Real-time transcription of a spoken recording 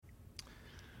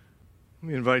Let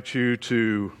me invite you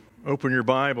to open your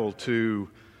Bible to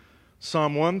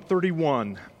Psalm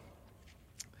 131.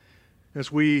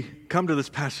 As we come to this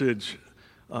passage,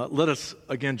 let us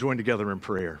again join together in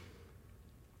prayer.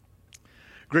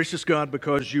 Gracious God,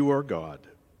 because you are God,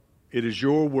 it is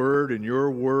your word and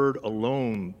your word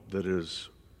alone that is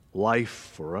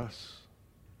life for us.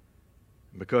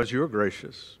 And because you are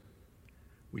gracious,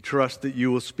 we trust that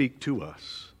you will speak to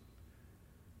us.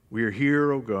 We are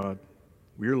here, O God.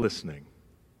 We are listening.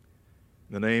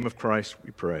 In the name of Christ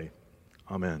we pray.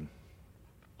 Amen.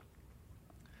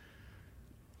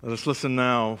 Let us listen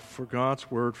now for God's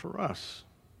word for us.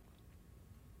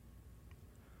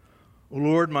 O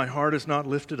Lord, my heart is not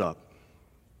lifted up.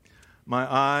 My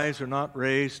eyes are not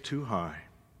raised too high.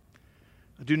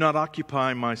 I do not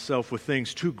occupy myself with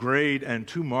things too great and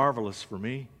too marvelous for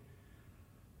me,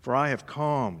 for I have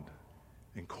calmed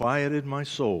and quieted my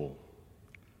soul.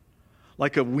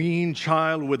 Like a weaned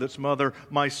child with its mother,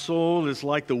 my soul is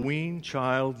like the weaned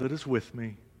child that is with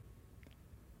me.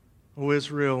 O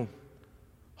Israel,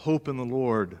 hope in the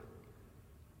Lord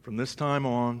from this time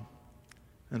on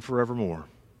and forevermore.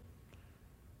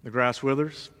 The grass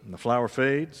withers and the flower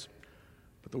fades,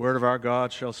 but the word of our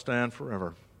God shall stand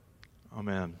forever.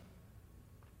 Amen.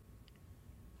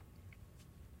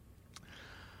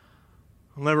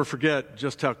 I'll never forget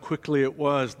just how quickly it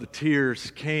was the tears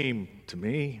came to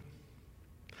me.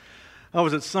 I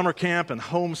was at summer camp and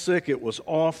homesick. It was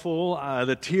awful.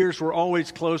 The tears were always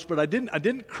close, but I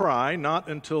didn't cry, not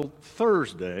until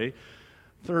Thursday.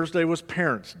 Thursday was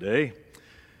Parents' Day.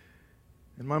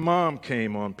 And my mom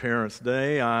came on Parents'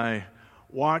 Day. I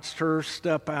watched her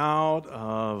step out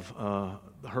of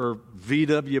her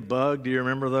VW Bug. Do you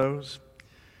remember those?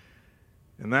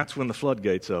 And that's when the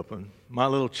floodgates opened. My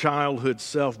little childhood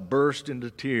self burst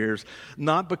into tears,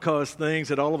 not because things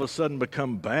had all of a sudden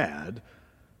become bad,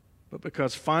 but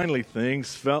because finally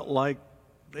things felt like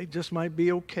they just might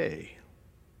be okay.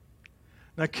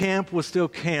 Now, camp was still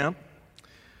camp,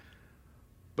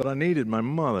 but I needed my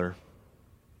mother.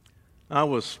 I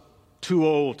was too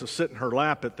old to sit in her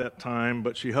lap at that time,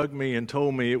 but she hugged me and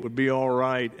told me it would be all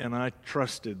right, and I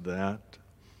trusted that.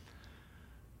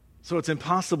 So it's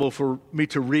impossible for me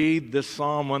to read this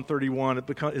Psalm 131.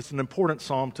 It's an important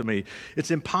psalm to me.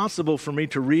 It's impossible for me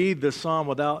to read this psalm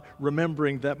without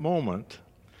remembering that moment.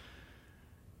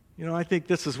 You know, I think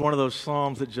this is one of those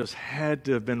psalms that just had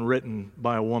to have been written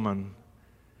by a woman.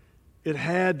 It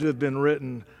had to have been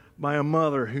written by a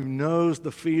mother who knows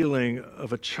the feeling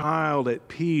of a child at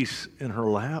peace in her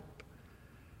lap,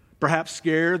 perhaps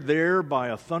scared there by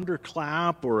a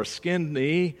thunderclap or a skinned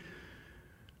knee,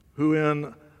 who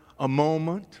in a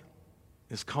moment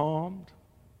is calmed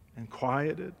and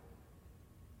quieted.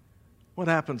 What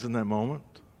happens in that moment?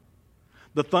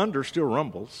 The thunder still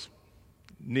rumbles.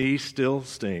 Knee still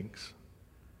stings,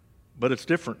 but it's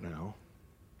different now.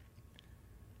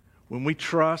 When we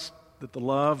trust that the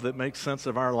love that makes sense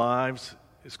of our lives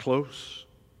is close,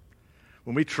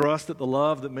 when we trust that the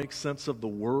love that makes sense of the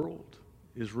world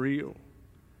is real,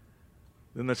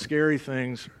 then the scary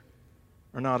things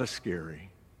are not as scary.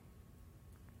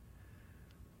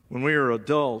 When we are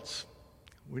adults,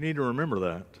 we need to remember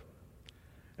that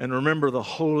and remember the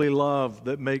holy love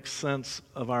that makes sense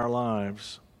of our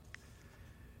lives.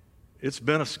 It's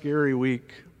been a scary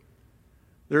week.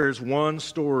 There is one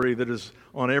story that is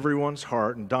on everyone's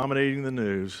heart and dominating the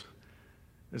news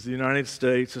as the United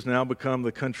States has now become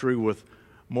the country with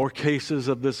more cases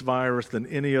of this virus than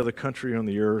any other country on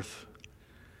the earth.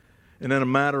 And in a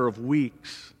matter of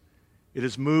weeks, it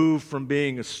has moved from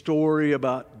being a story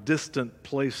about distant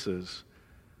places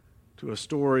to a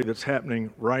story that's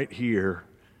happening right here.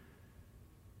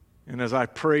 And as I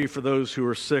pray for those who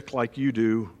are sick like you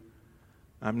do,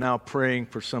 I'm now praying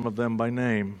for some of them by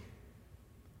name.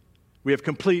 We have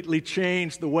completely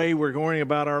changed the way we're going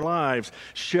about our lives.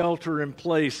 Shelter in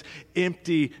place,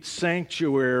 empty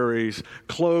sanctuaries,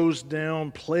 closed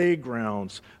down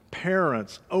playgrounds,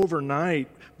 parents overnight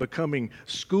becoming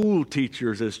school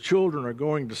teachers as children are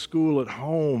going to school at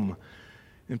home,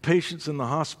 and patients in the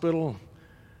hospital,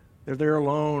 they're there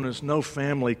alone as no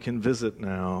family can visit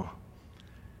now.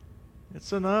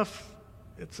 It's enough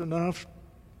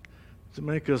to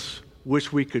make us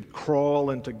wish we could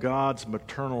crawl into God's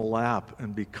maternal lap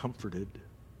and be comforted.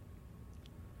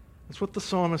 That's what the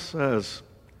psalmist says.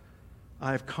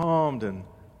 I have calmed and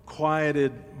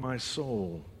quieted my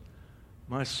soul.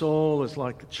 My soul is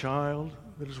like a child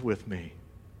that is with me.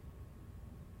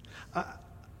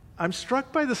 I'm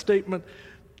struck by the statement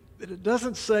that it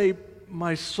doesn't say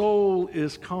my soul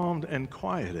is calmed and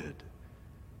quieted.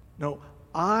 No,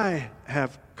 I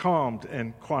have calmed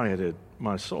and quieted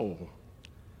my soul.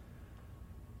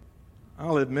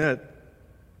 I'll admit,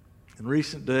 in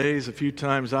recent days, a few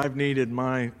times I've needed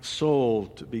my soul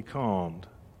to be calmed.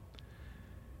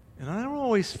 And I don't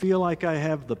always feel like I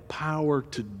have the power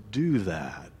to do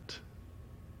that.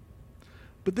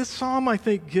 But this psalm, I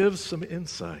think, gives some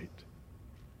insight.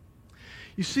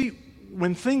 You see,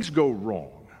 when things go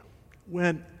wrong,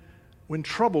 when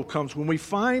trouble comes, when we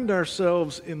find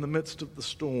ourselves in the midst of the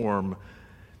storm,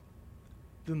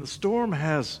 then the storm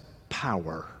has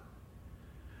power.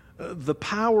 The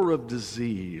power of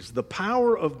disease, the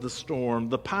power of the storm,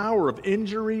 the power of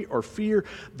injury or fear,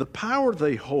 the power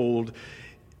they hold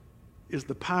is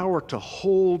the power to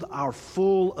hold our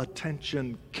full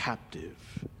attention captive.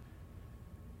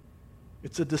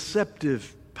 It's a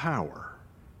deceptive power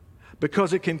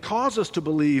because it can cause us to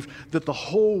believe that the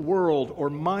whole world or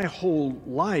my whole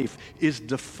life is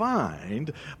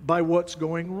defined by what's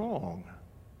going wrong.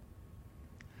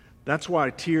 That's why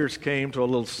tears came to a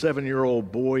little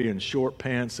 7-year-old boy in short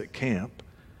pants at camp,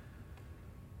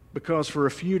 because for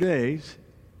a few days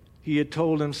he had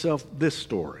told himself this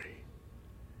story.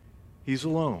 He's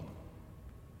alone,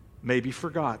 maybe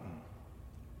forgotten,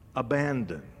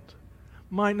 abandoned,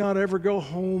 might not ever go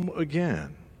home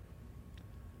again.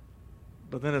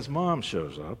 But then his mom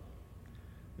shows up,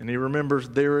 and he remembers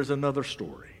there is another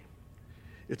story.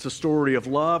 It's a story of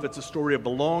love, it's a story of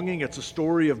belonging, it's a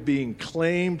story of being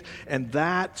claimed, and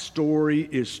that story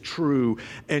is true.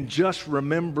 And just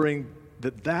remembering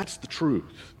that that's the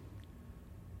truth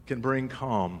can bring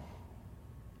calm.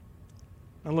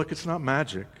 Now look, it's not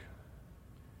magic,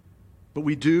 but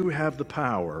we do have the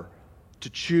power to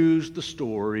choose the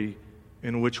story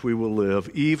in which we will live,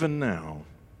 even now.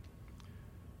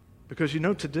 Because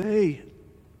today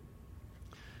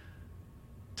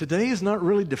is not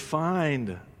really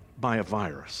defined by a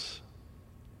virus.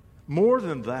 More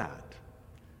than that,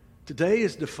 today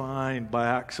is defined by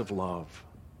acts of love.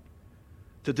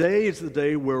 Today is the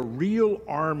day where real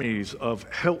armies of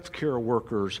healthcare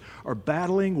workers are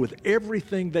battling with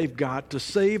everything they've got to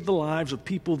save the lives of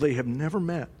people they have never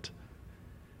met.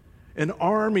 And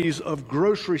armies of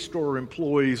grocery store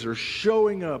employees are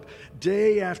showing up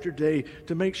day after day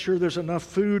to make sure there's enough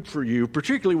food for you,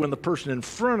 particularly when the person in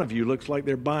front of you looks like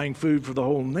they're buying food for the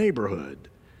whole neighborhood.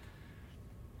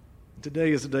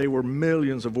 Today is a day where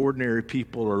millions of ordinary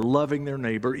people are loving their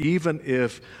neighbor, even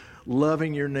if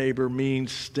loving your neighbor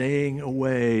means staying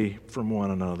away from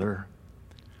one another.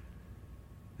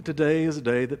 And today is a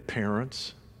day that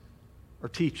parents are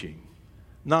teaching.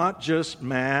 Not just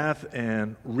math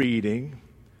and reading,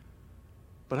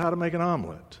 but how to make an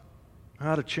omelet,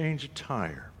 how to change a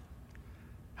tire,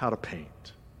 how to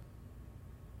paint.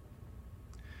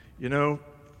 At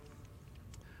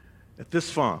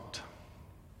this font,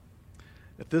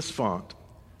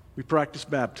 we practice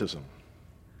baptism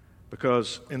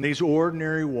because in these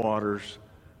ordinary waters,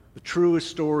 the truest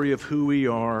story of who we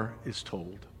are is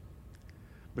told.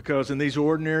 Because in these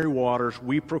ordinary waters,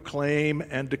 we proclaim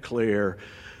and declare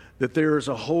that there is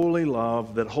a holy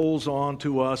love that holds on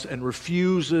to us and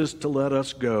refuses to let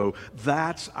us go.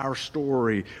 That's our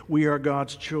story. We are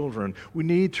God's children. We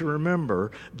need to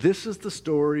remember this is the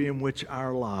story in which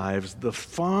our lives, the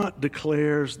font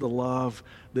declares the love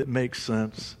that makes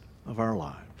sense of our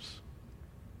lives.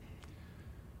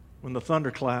 When the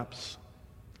thunder claps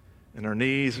and our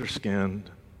knees are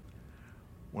skinned,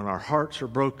 when our hearts are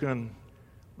broken,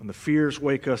 when the fears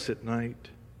wake us at night,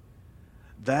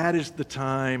 that is the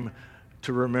time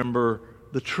to remember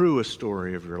the truest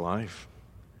story of your life.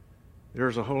 There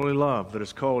is a holy love that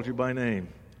has called you by name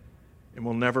and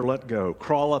will never let go.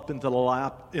 Crawl up into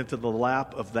the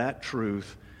lap of that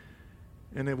truth,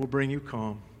 and it will bring you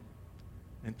calm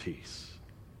and peace.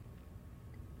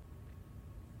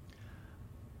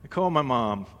 I called my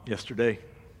mom yesterday.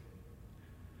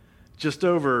 Just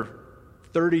over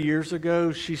 30 years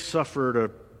ago, she suffered a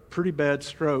pretty bad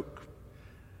stroke.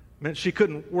 It meant she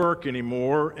couldn't work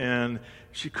anymore, and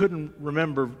she couldn't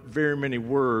remember very many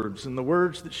words. And the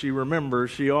words that she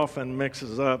remembers, she often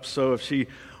mixes up. So if she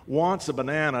wants a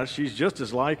banana, she's just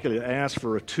as likely to ask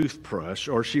for a toothbrush,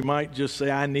 or she might just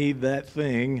say, "I need that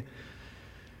thing."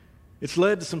 It's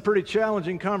led to some pretty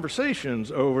challenging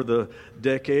conversations over the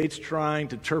decades, trying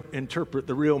to interpret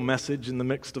the real message in the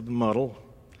midst of the muddle.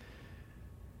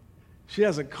 She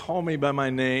hasn't called me by my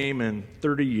name in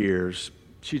 30 years.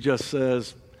 She just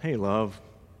says, "Hey, love."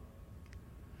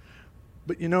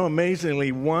 But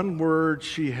amazingly, one word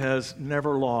she has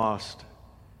never lost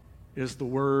is the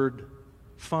word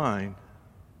fine.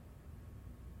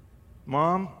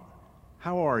 "Mom,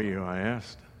 how are you?" I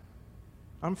asked.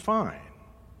 "I'm fine."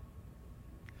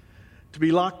 To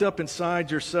be locked up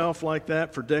inside yourself like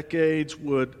that for decades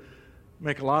would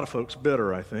make a lot of folks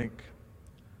bitter, I think.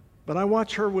 But I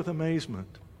watch her with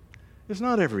amazement. It's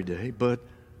not every day, but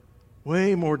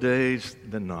way more days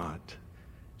than not.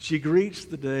 She greets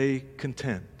the day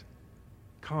content,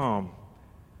 calm,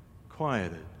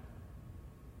 quieted.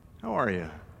 How are you?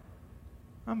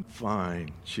 I'm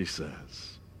fine, she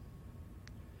says.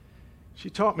 She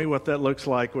taught me what that looks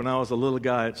like when I was a little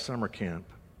guy at summer camp.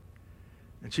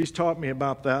 And she's taught me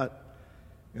about that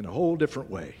in a whole different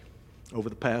way over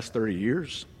the past 30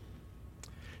 years.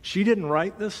 She didn't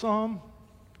write this psalm,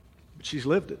 but she's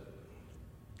lived it.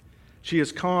 She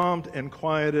has calmed and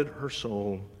quieted her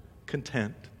soul,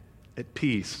 content, at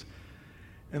peace.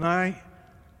 And I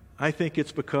think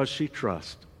it's because she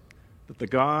trusts that the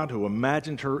God who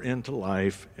imagined her into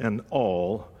life and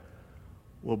all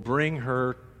will bring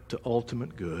her to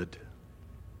ultimate good.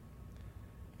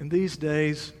 In these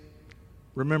days,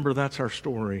 remember that's our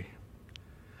story.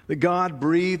 That God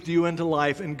breathed you into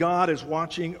life and God is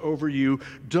watching over you.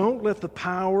 Don't let the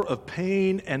power of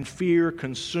pain and fear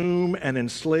consume and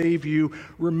enslave you.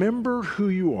 Remember who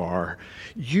you are.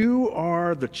 You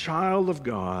are the child of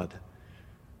God.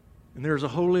 And there's a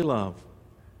holy love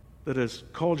that has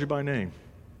called you by name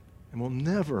and will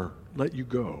never let you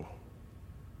go.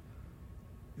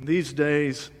 In these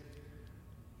days,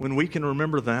 when we can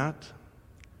remember that,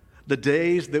 the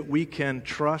days that we can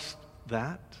trust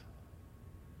that,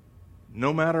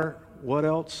 no matter what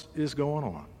else is going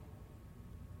on,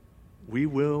 we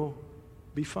will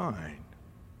be fine.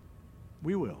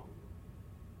 We will.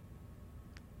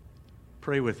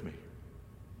 Pray with me.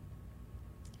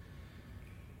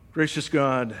 Gracious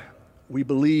God, we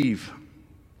believe.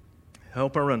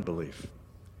 Help our unbelief.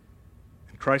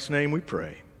 In Christ's name we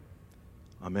pray.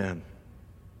 Amen.